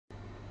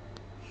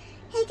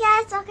Hey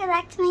guys, welcome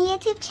back to my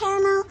YouTube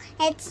channel.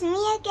 It's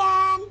me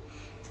again,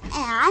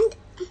 and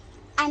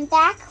I'm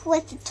back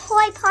with the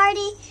toy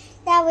party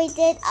that we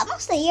did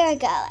almost a year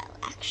ago,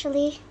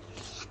 actually.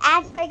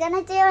 And we're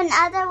gonna do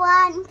another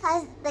one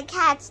because the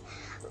cats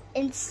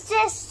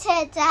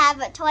insisted to have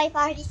a toy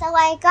party, so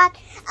I got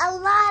a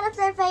lot of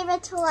their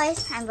favorite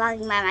toys. I'm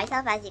vlogging by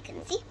myself, as you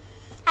can see.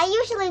 I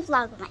usually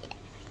vlog with my dad.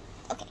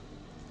 Okay,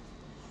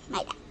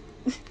 my dad.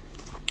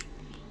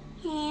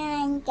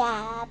 And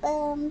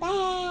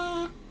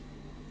Boomba.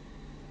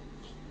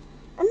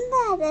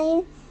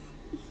 Boomba,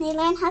 they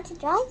learn how to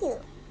draw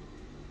you.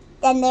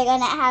 Then they're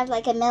gonna have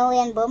like a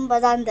million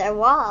Boombas on their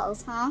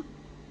walls, huh?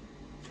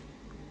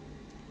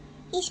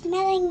 He's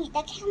smelling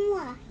the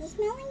camera. He's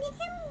smelling the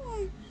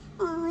camera.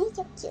 Oh, he's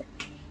so cute.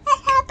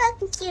 Let's have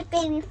a cute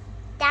baby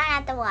down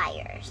at the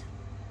wires.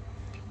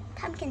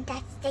 Pumpkin,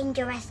 that's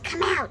dangerous.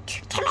 Come out.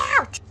 Come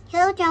out.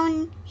 He'll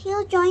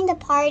join the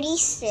party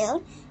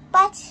soon,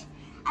 but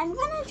I'm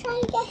gonna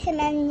try to get him,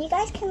 and you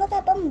guys can look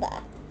at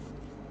Boomba.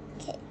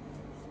 Okay.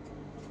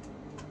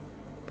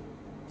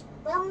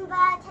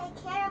 Boomba, take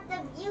care of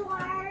the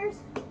viewers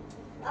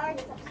or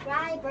the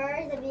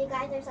subscribers if you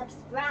guys are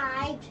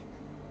subscribed.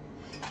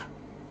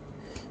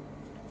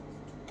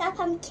 Got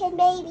Pumpkin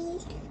baby.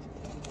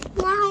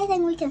 Now I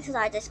think we can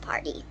start this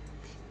party.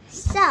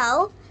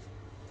 So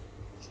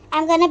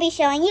I'm gonna be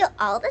showing you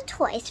all the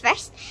toys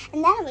first,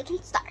 and then we can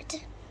start.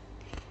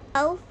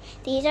 So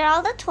these are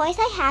all the toys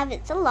I have.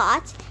 It's a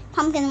lot.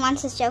 Pumpkin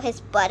wants to show his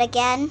butt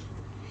again.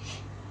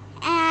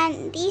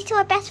 And these two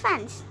are best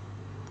friends.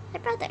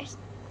 They're brothers.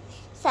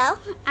 So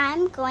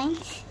I'm going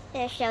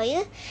to show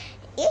you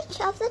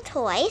each of the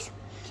toys.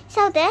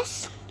 So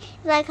this is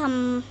like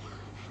kind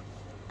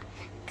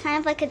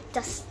of like a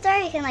duster.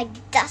 You can like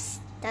dust.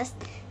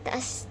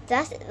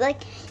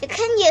 Like you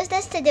can use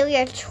this to do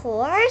your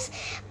chores.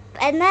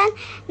 And then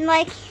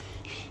like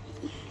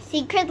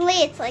secretly,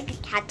 it's like a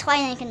cat toy,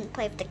 and you can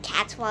play with the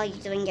cats while you're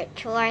doing your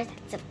chores.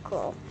 That's so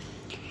cool.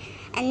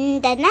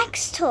 And the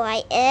next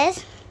toy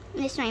is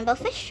this rainbow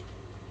fish.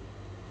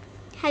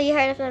 Have you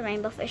heard of the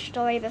rainbow fish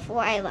story before?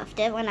 I loved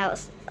it when I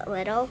was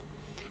little.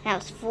 When I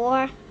was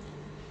 4.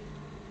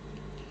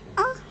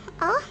 Oh,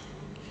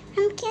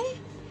 Pumpkin,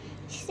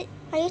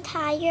 are you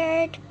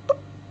tired? Boop,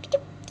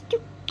 doop,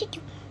 doop, doop,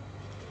 doop.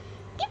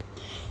 Doop.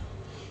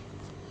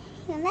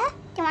 Do you want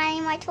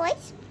any more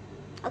toys?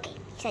 Okay,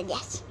 he said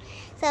yes.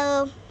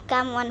 So,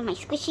 got one of my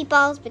squishy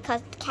balls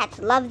because the cats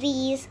love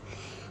these.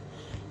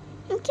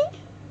 Okay.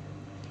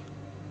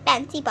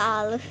 Bouncy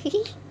ball.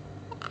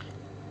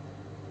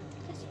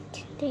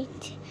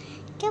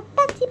 Go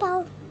bouncy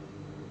ball.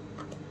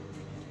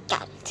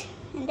 Got it.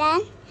 And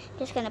then,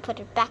 just gonna put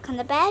it back on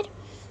the bed.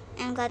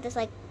 And got this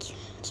like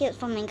cute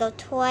flamingo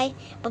toy.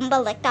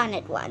 Boomba licked on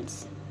it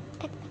once.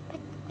 Peck,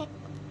 peck, peck.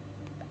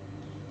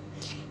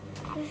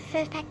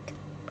 Peck, peck.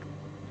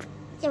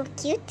 So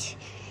cute.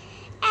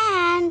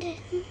 And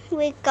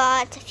we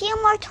got a few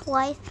more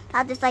toys.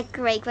 Got this like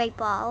gray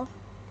ball.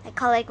 I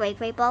call it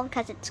gray ball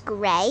because it's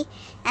gray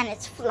and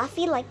it's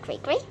fluffy like gray.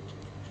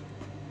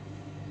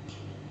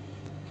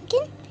 Okay,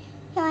 you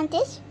want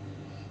this?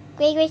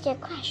 Gray's your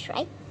crush,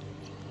 right?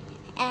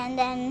 And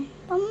then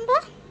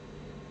Boomba.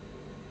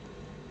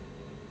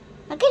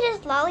 Look at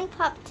his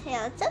lollipop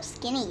tail. It's so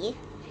skinny.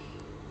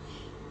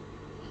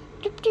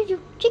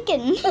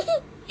 Chicken.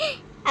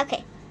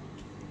 Okay.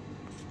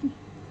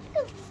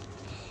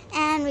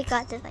 And we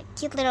got this like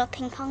cute little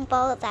ping pong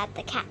ball that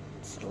the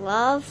cats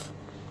love.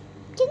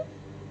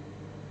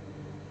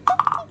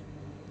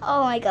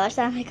 Oh my gosh,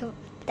 that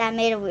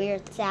made a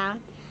weird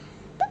sound.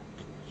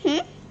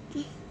 And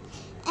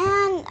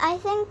I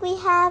think we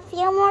have a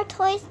few more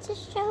toys to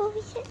show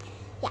you.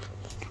 Yeah,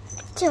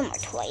 2 more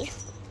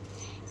toys.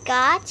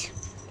 Got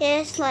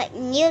this like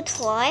new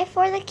toy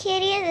for the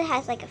kitties. It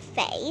has like a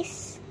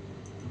face.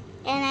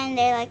 And then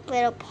they're like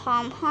little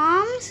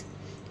pom-poms.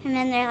 And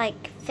then they're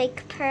like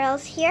fake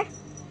pearls here.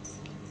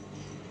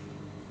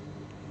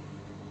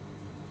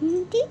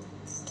 The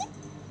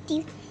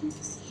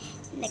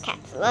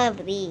cats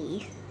love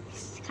these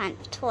kind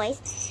of toys.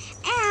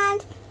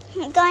 And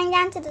going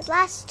down to the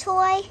last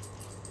toy,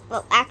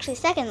 well, actually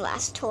second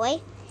last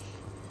toy,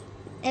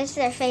 is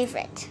their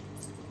favorite.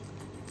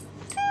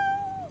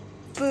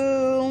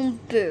 Boom,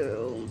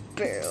 boom,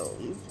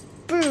 boom,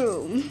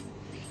 boom.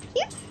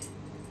 Yep.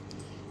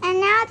 And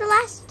now the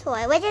last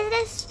toy. What is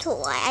this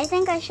toy? I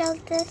think I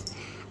showed this.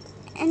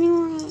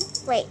 Anyway,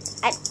 wait.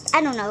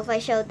 I don't know if I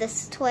showed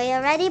this toy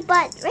already,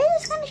 but we're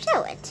just going to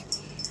show it.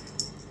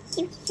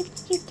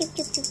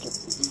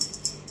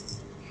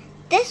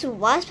 This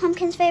was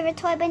Pumpkin's favorite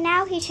toy, but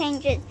now he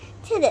changed it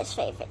to this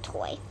favorite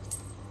toy.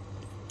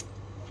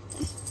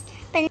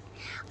 But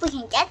we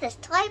can get this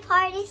toy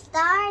party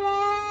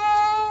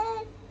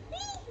started.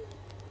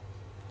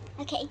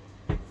 Okay.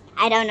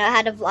 I don't know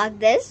how to vlog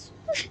this.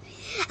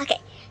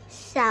 Okay.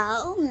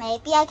 So,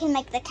 maybe I can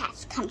make the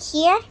cats come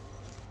here.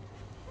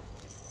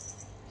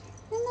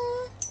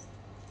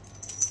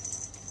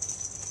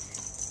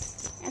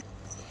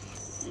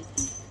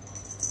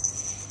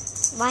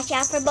 Watch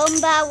out for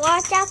Boomba.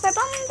 Watch out for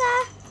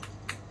Boomba.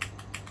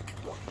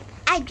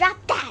 I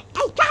dropped that.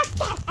 I dropped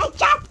that. I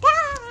dropped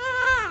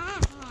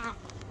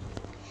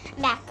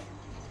that.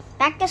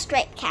 Back to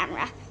straight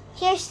camera.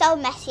 Here's so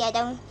messy. I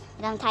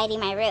don't tidy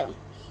my room.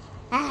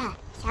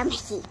 So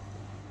messy.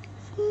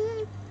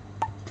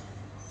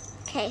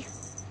 Okay.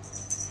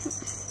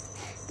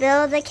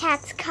 Will the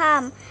cats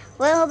come?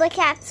 Will the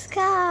cats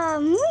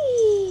come?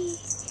 Whee!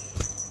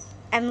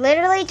 I'm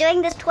literally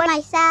doing this toy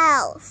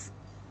myself.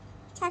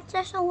 Cats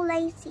are so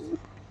lazy.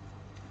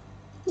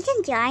 You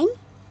can join.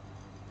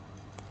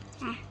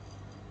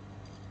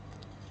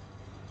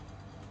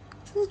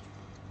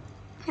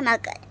 I'm all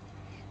good.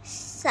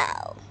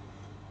 So,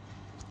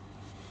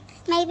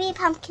 maybe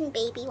Pumpkin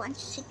Baby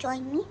wants to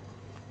join me.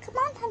 Come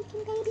on,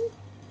 Pumpkin Baby.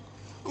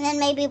 And then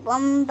maybe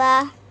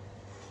Boomba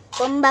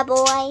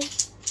Boy.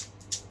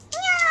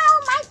 No,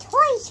 my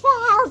toys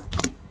fell.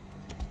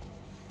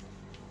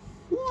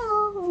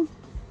 No.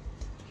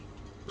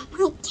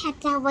 My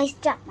cats always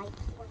drop my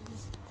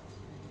toys.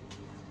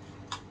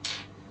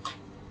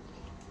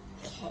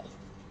 Okay.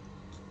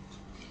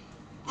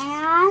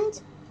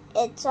 And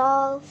it's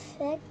all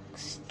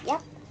fixed.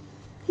 Yep.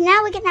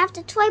 Now we can have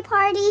the toy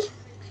party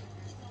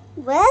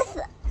with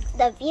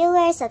the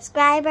viewers,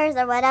 subscribers,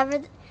 or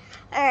whatever,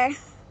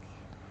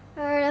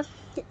 or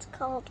it's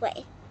called.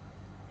 Wait.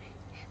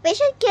 We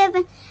should give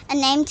a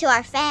name to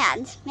our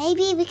fans.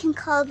 Maybe we can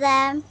call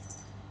them,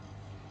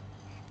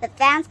 the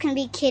fans can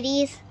be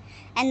kitties,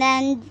 and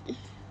then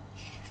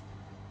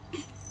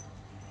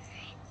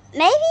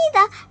maybe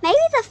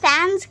the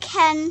fans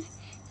can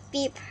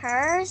be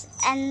purrs,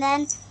 and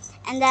then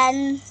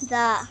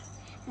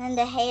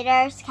the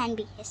haters can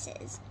be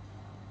hisses.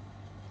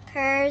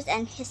 Purrs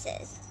and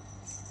hisses.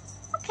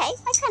 Okay,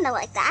 I kind of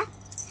like that.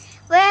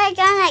 We're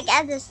gonna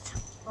get this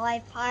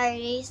toy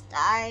party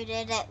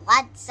started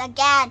once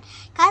again,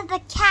 because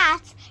the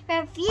cats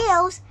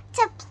refuse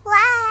to play.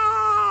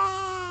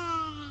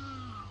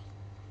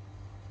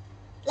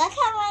 Look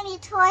how many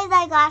toys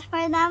I got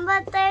for them,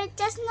 but they're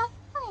just not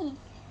playing.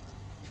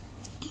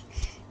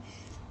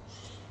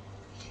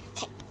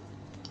 Okay.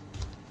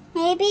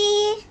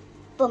 Maybe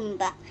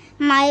Boomba.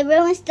 My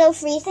room is still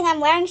freezing.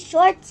 I'm wearing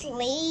short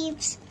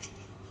sleeves.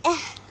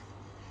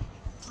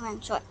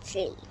 Wearing short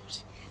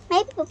sleeves.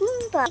 Maybe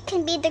Boomba. It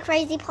can be the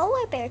crazy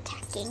polar bear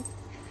attacking.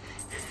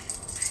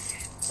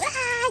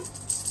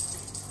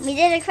 We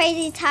did a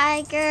crazy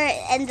tiger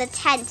in the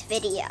tent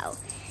video.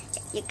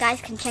 You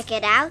guys can check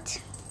it out.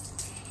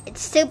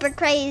 It's super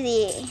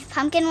crazy.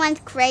 Pumpkin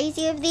went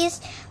crazy with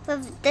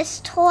this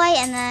toy,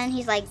 and then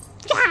he's like,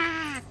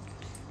 yeah.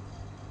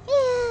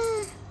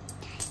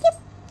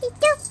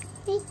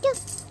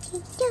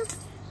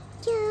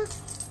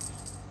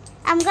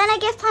 I'm gonna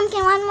give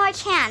Pumpkin one more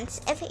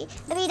chance. If he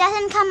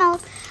doesn't come,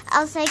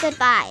 I'll say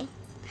goodbye.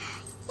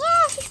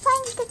 Yeah, he's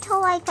playing with the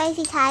toy,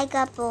 crazy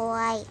tiger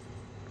boy.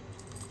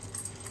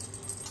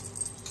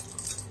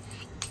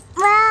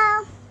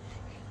 Well,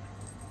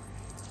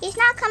 he's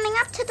not coming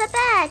up to the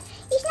bed.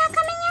 He's not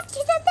coming up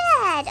to the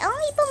bed.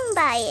 Only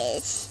Boomba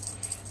is.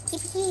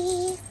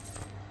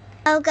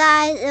 Oh,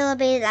 guys, it will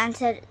be the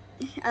end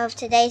of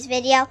today's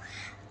video.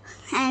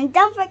 And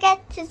don't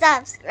forget to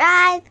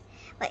subscribe.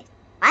 Wait,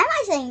 why am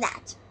I saying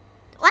that?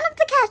 One of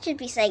the cats should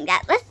be saying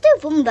that. Let's do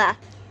Boomba.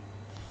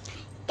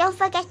 Don't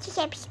forget to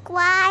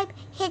subscribe,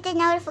 hit the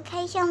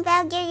notification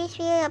bell, give this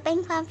video a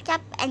big thumbs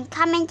up, and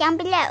comment down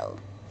below.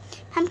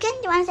 Pumpkin, do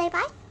you want to say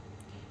bye?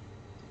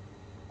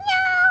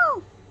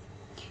 No!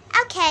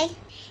 Okay,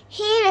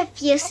 he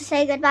refused to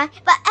say goodbye.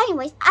 But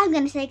anyways, I'm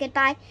going to say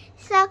goodbye.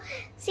 So,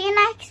 see you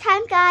next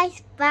time,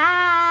 guys.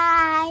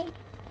 Bye.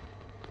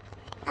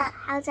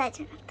 How does I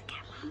turn off the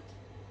camera?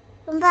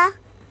 Boomba,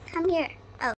 come here.